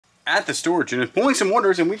at the storage unit pulling some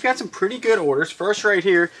orders, and we've got some pretty good orders. First right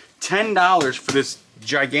here, $10 for this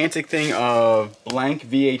gigantic thing of blank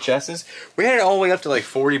VHSs. We had it all the way up to like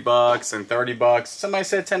 40 bucks and 30 bucks. Somebody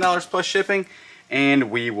said $10 plus shipping, and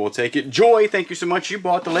we will take it. Joy, thank you so much. You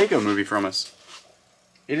bought the Lego movie from us.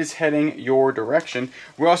 It is heading your direction.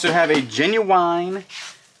 We also have a genuine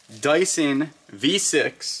Dyson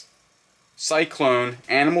V6 Cyclone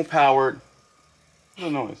animal powered. What's the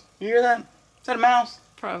noise? You hear that? Is that a mouse?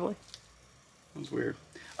 Probably. That was weird.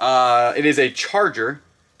 It is a charger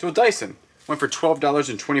to a Dyson. Went for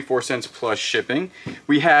 $12.24 plus shipping.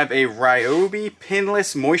 We have a Ryobi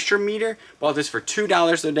pinless moisture meter. Bought this for $2 the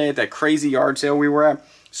other day at that crazy yard sale we were at.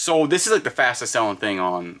 So this is like the fastest selling thing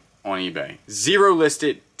on eBay. 0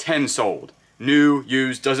 listed, 10 sold. New,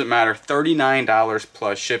 used, doesn't matter. $39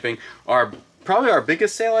 plus shipping. Probably our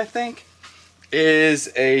biggest sale, I think,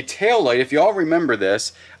 is a tail light. If y'all remember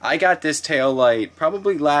this, I got this tail light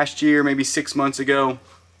probably last year, maybe 6 months ago,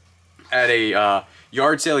 at a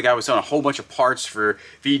yard sale. The guy was selling a whole bunch of parts for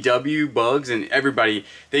VW bugs, and everybody,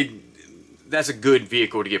 that's a good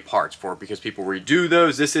vehicle to get parts for because people redo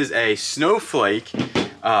those. This is a snowflake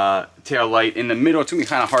tail light in the middle. It's gonna be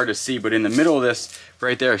kind of hard to see, but in the middle of this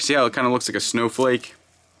right there, see how it kind of looks like a snowflake?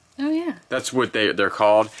 Oh yeah. That's what they're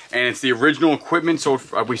called, and it's the original equipment. Sold.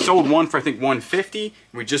 We sold one for I think $150.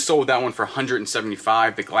 We just sold that one for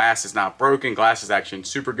 $175. The glass is not broken. Glass is actually in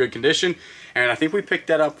super good condition, and I think we picked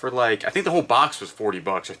that up for like, I think the whole box was 40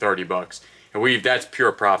 bucks or 30 bucks, and that's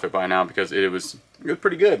pure profit by now because it was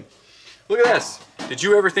pretty good. Look at this. Did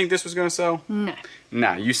you ever think this was gonna sell? No.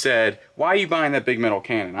 Nah. You said, why are you buying that big metal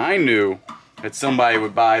cannon? I knew that somebody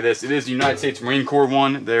would buy this. It is the United States Marine Corps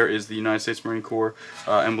one. There is the United States Marine Corps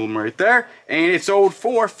emblem right there. And it sold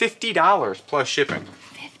for $50 plus shipping.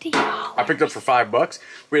 $50. I picked it up for $5.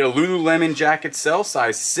 We had a Lululemon jacket sale,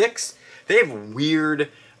 size 6. They have weird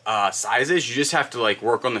sizes. You just have to like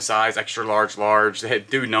work on the size, extra large, large. They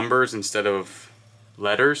do numbers instead of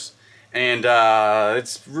letters. And they're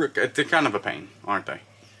kind of a pain, aren't they?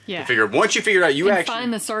 Yeah. Once you figure it out, you actually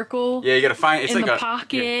find the circle. Yeah, you gotta find. It's in like the a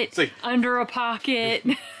pocket. Yeah, it's like under a pocket.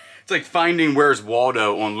 It's like finding Where's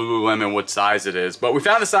Waldo on Lululemon, what size it is. But we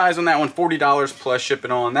found the size on that one, $40 plus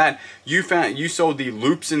shipping on that. You sold the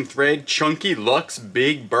Loops and Thread Chunky Luxe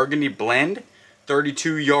Big Burgundy Blend,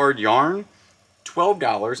 32-yard yarn,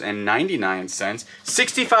 $12.99.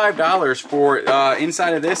 $65 for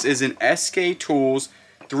inside of this is an SK Tools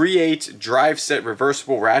 3/8 drive set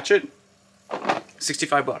reversible ratchet.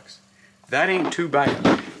 65 bucks. That ain't too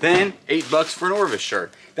bad. Then $8 for an Orvis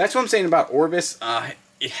shirt. That's what I'm saying about Orvis.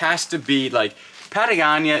 It has to be like,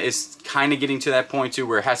 Patagonia is kind of getting to that point too,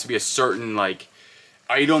 where it has to be a certain like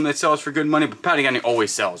item that sells for good money. But Patagonia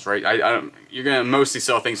always sells, right? You're gonna mostly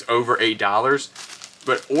sell things over $8.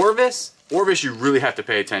 But Orvis you really have to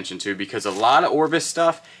pay attention to, because a lot of Orvis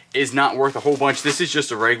stuff is not worth a whole bunch. This is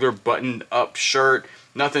just a regular buttoned up shirt.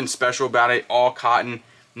 Nothing special about it. All cotton.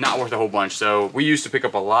 Not worth a whole bunch. So we used to pick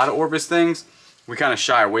up a lot of Orvis things. We kind of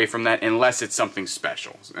shy away from that unless it's something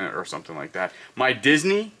special or something like that. My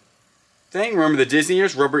Disney thing, remember the Disney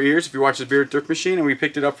ears, rubber ears, if you watch the Bearded Thrift Machine, and we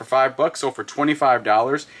picked it up for $5, sold for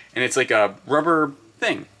 $25, and it's like a rubber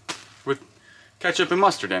thing with ketchup and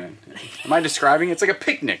mustard in it. Am I describing it? It's like a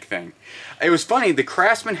picnic thing. It was funny, the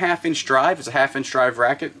Craftsman half-inch drive is a half-inch drive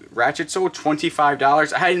ratchet sold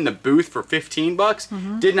 $25. I had it in the booth for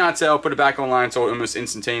 $15. Did not sell, put it back online, sold almost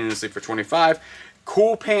instantaneously for $25.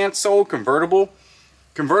 Cool pants sold, convertible.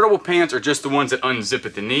 Convertible pants are just the ones that unzip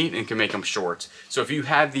at the knee and can make them shorts. So if you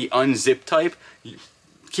have the unzip type,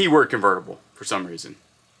 keyword convertible for some reason.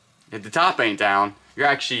 If the top ain't down, you're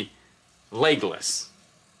actually legless.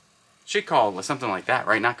 Should call it something like that,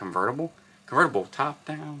 right? Not convertible. Convertible top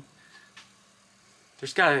down.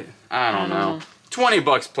 There's got, I don't know.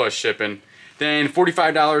 $20 plus shipping. Then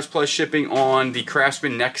 $45 plus shipping on the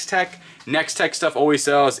Craftsman Next Tech. Next Tech stuff always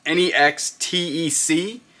sells. NEX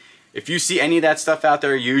TEC. If you see any of that stuff out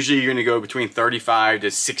there, usually you're gonna go between $35 to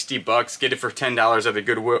 $60. Get it for $10 at a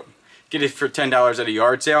Goodwill. Get it for $10 at a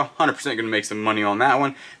yard sale. 100% gonna make some money on that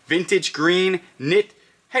one. Vintage green knit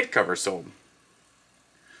head cover sold.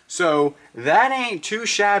 So that ain't too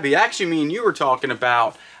shabby. Actually, me and you were talking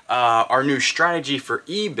about our new strategy for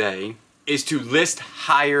eBay is to list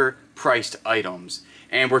higher priced items.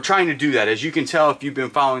 And we're trying to do that. As you can tell, if you've been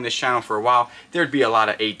following this channel for a while, there'd be a lot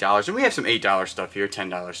of $8. And we have some $8 stuff here,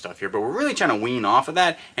 $10 stuff here. But we're really trying to wean off of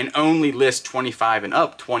that and only list 25 and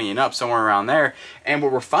up, 20 and up, somewhere around there. And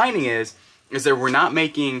what we're finding is that we're not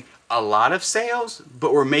making a lot of sales,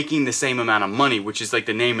 but we're making the same amount of money, which is like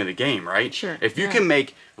the name of the game, right? Sure. If you can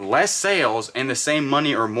make less sales and the same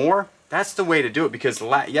money or more, That's the way to do it, because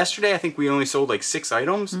yesterday I think we only sold like 6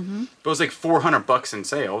 items, but it was like $400 in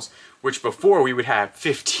sales, which before we would have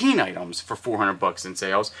 15 items for $400 in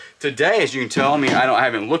sales. Today, as you can tell, I mean, I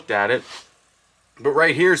haven't looked at it, but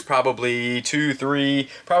right here is probably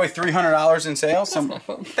probably $300 in sales. That's my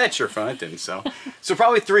phone. That's your phone. It didn't sell. So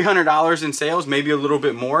probably $300 in sales, maybe a little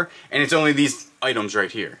bit more, and it's only these items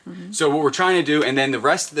right here. So what we're trying to do, and then the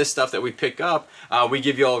rest of this stuff that we pick up, we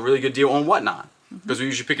give you all a really good deal on Whatnot. Because we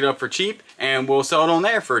usually pick it up for cheap and we'll sell it on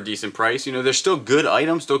there for a decent price. You know, there's still good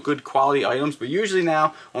items, still good quality items, but usually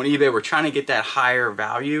now on eBay we're trying to get that higher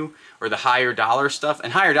value or the higher dollar stuff.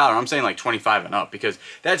 And higher dollar, I'm saying like 25 and up, because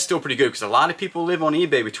that's still pretty good, because a lot of people live on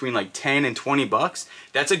eBay between like 10 and 20 bucks.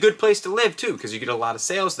 That's a good place to live too, because you get a lot of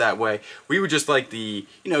sales that way. We would just like the,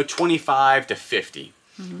 you know, 25 to 50.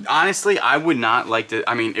 Honestly, I would not like to,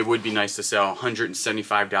 I mean, it would be nice to sell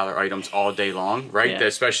 $175 items all day long, right? Yeah.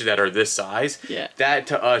 Especially that are this size. Yeah. That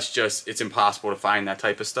to us just, it's impossible to find that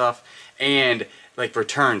type of stuff. And like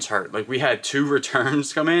returns hurt. Like we had 2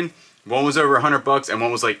 returns come in. One was over $100 and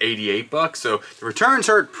one was like $88. So the returns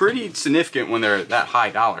hurt pretty significant when they're that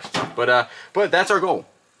high dollar stuff. But that's our goal.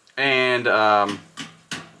 And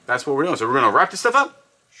that's what we're doing. So we're going to wrap this stuff up,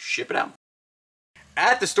 ship it out.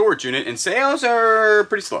 At the storage unit, and sales are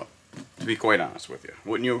pretty slow, to be quite honest with you.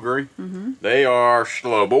 Wouldn't you agree? They are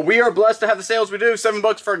slow, but we are blessed to have the sales we do.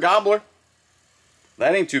 $7 for a gobbler.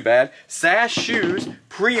 That ain't too bad. Sash shoes,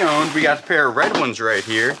 pre-owned. We got a pair of red ones right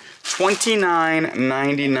here.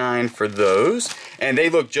 $29.99 for those, and they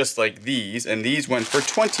look just like these, and these went for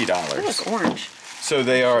 $20. They look orange. So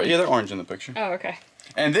they are, yeah, they're orange in the picture. Oh, okay.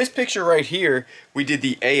 And this picture right here, we did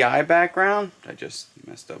the AI background. I just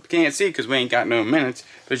messed up. Can't see because we ain't got no minutes.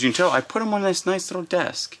 But as you can tell, I put them on this nice little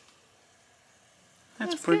desk.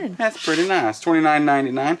 That's pretty good. That's pretty nice.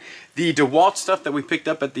 $29.99. The DeWalt stuff that we picked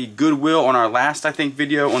up at the Goodwill on our last, I think,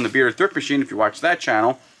 video on the Bearded Thrift Machine, if you watch that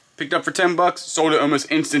channel, picked up for $10, sold it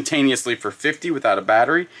almost instantaneously for $50 without a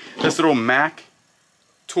battery. This little Mac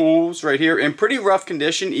tools right here, in pretty rough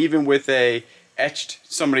condition, even with a etched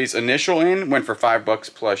somebody's initial in, went for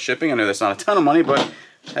 $5 plus shipping. I know that's not a ton of money, but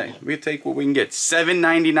hey, we take what we can get.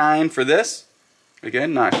 $7.99 for this.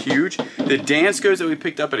 Again, not huge. The Danskos that we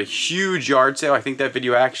picked up at a huge yard sale, I think that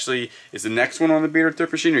video actually is the next one on the Bearded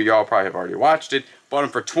Thrift Machine, or y'all probably have already watched it. Bought them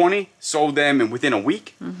for $20, sold them within a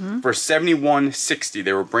week for $71.60.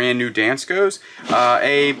 They were brand new Danskos.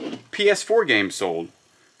 A PS4 game sold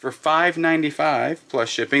for $5.95 plus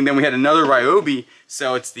shipping. Then we had another Ryobi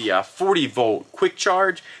sell. It's the 40 volt quick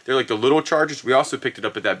charge. They're like the little chargers. We also picked it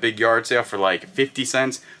up at that big yard sale for like 50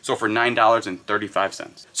 cents. So for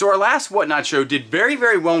 $9.35. So our last Whatnot show did very,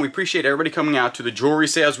 very well. And we appreciate everybody coming out to the jewelry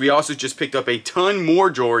sales. We also just picked up a ton more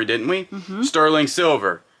jewelry, didn't we? Sterling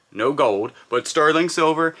silver. No gold, but sterling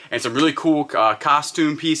silver, and some really cool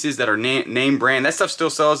costume pieces that are name brand. That stuff still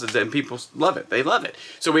sells, and people love it. They love it.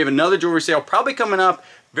 So we have another jewelry sale probably coming up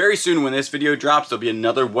very soon. When this video drops, there'll be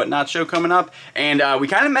another Whatnot show coming up. And we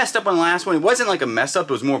kind of messed up on the last one. It wasn't like a mess up,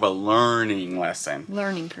 it was more of a learning lesson.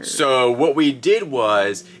 Learning curve. So what we did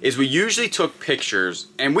is we usually took pictures,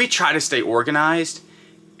 and we try to stay organized,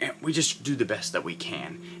 and we just do the best that we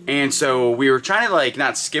can. And so we were trying to like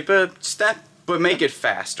not skip a step, but make it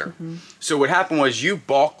faster. So what happened was you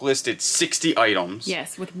bulk listed 60 items.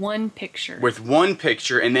 Yes, with one picture. With one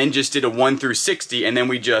picture, and then just did a 1 through 60, and then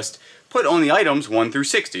we just put on the items 1 through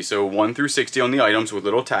 60. So 1 through 60 on the items with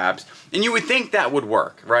little tabs. And you would think that would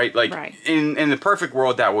work, right? Like in the perfect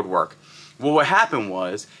world, that would work. Well, what happened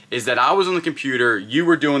is that I was on the computer, you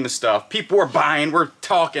were doing the stuff, people were buying, we're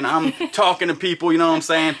talking, I'm talking to people, you know what I'm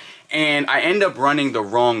saying? And I end up running the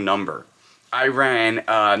wrong number. I ran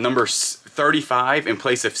number 35 in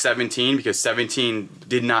place of 17 because 17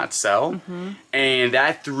 did not sell, and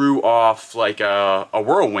that threw off like a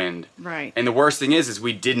whirlwind. Right. And the worst thing is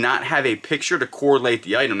we did not have a picture to correlate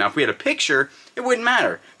the item. Now, if we had a picture, it wouldn't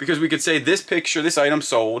matter because we could say this picture, this item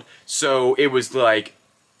sold. So it was like,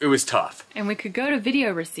 it was tough. And we could go to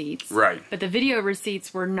video receipts. Right. But the video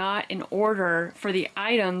receipts were not in order for the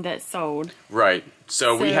item that sold. Right.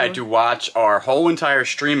 So we had to watch our whole entire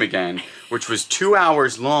stream again, which was 2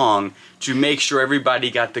 hours long, to make sure everybody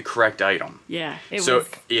got the correct item. Yeah,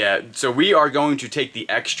 so we are going to take the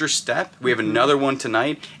extra step. We have another one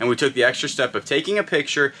tonight, and we took the extra step of taking a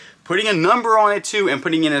picture, putting a number on it too, and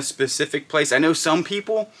putting it in a specific place. I know some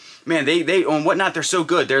people, man, they on Whatnot, they're so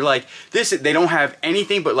good. They're like, they don't have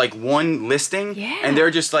anything but like one listing, and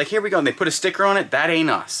they're just like, here we go, and they put a sticker on it. That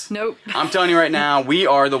ain't us. Nope. I'm telling you right now,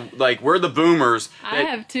 we're the boomers. I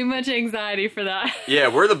have too much anxiety for that. Yeah,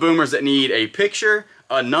 we're the boomers that need a picture,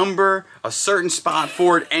 a number, a certain spot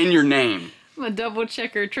for it, and your name. I'm a double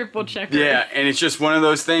checker, triple checker. Yeah, and it's just one of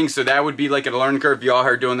those things. So that would be like a learning curve. Y'all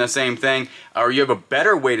are doing the same thing, or you have a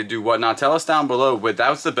better way to do whatnot. Tell us down below. But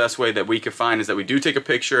that's the best way that we could find, is that we do take a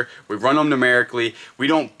picture, we run them numerically, we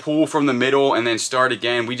don't pull from the middle and then start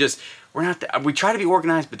again. We try to be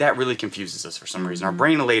organized, but that really confuses us for some reason. Our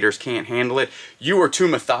brain elaters can't handle it. You are too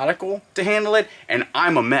methodical to handle it, and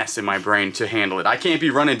I'm a mess in my brain to handle it. I can't be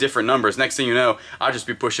running different numbers. Next thing you know, I'll just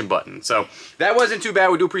be pushing buttons. So that wasn't too bad.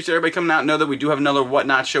 We do appreciate everybody coming out and know that we do have another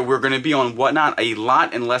Whatnot show. We're going to be on Whatnot a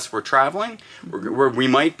lot unless we're traveling. We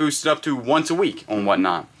might boost it up to once a week on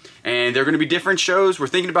Whatnot. And they're going to be different shows. We're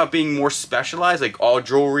thinking about being more specialized, like all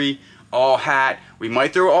jewelry, all hat. We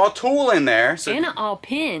might throw all tool in there. So and an all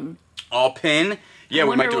pin. All pin. Yeah, I we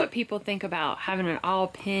might wonder do what people think about having an all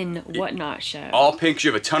pin Whatnot show. all pin, 'cause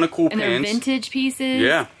you have a ton of cool and pins. they're vintage pieces.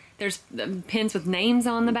 Yeah. There's pins with names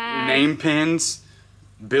on the back. Name pins.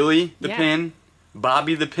 Billy the pin.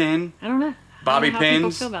 Bobby the pin. I don't know. Bobby I don't know how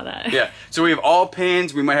pins. people feel about that. Yeah. So we have all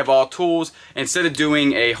pins. We might have all tools. Instead of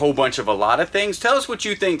doing a whole bunch of a lot of things, tell us what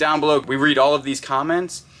you think down below. We read all of these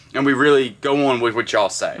comments, and we really go on with what y'all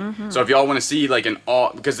say. So if y'all want to see like an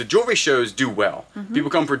all, because the jewelry shows do well.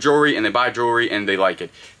 People come for jewelry and they buy jewelry and they like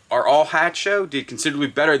it. Our all hat show did considerably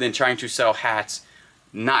better than trying to sell hats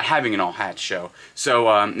not having an all hat show. So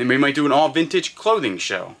and we might do an all vintage clothing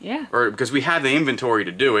show. Yeah. Or because we have the inventory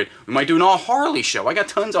to do it. We might do an all Harley show. I got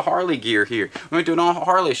tons of Harley gear here. We might do an all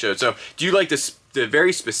Harley show. So do you like the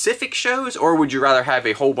very specific shows, or would you rather have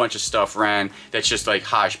a whole bunch of stuff ran that's just like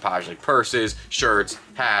hodgepodge, like purses, shirts,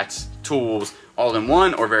 hats, tools, all in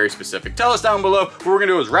one, or very specific? Tell us down below. What we're gonna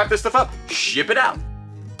do is wrap this stuff up, ship it out.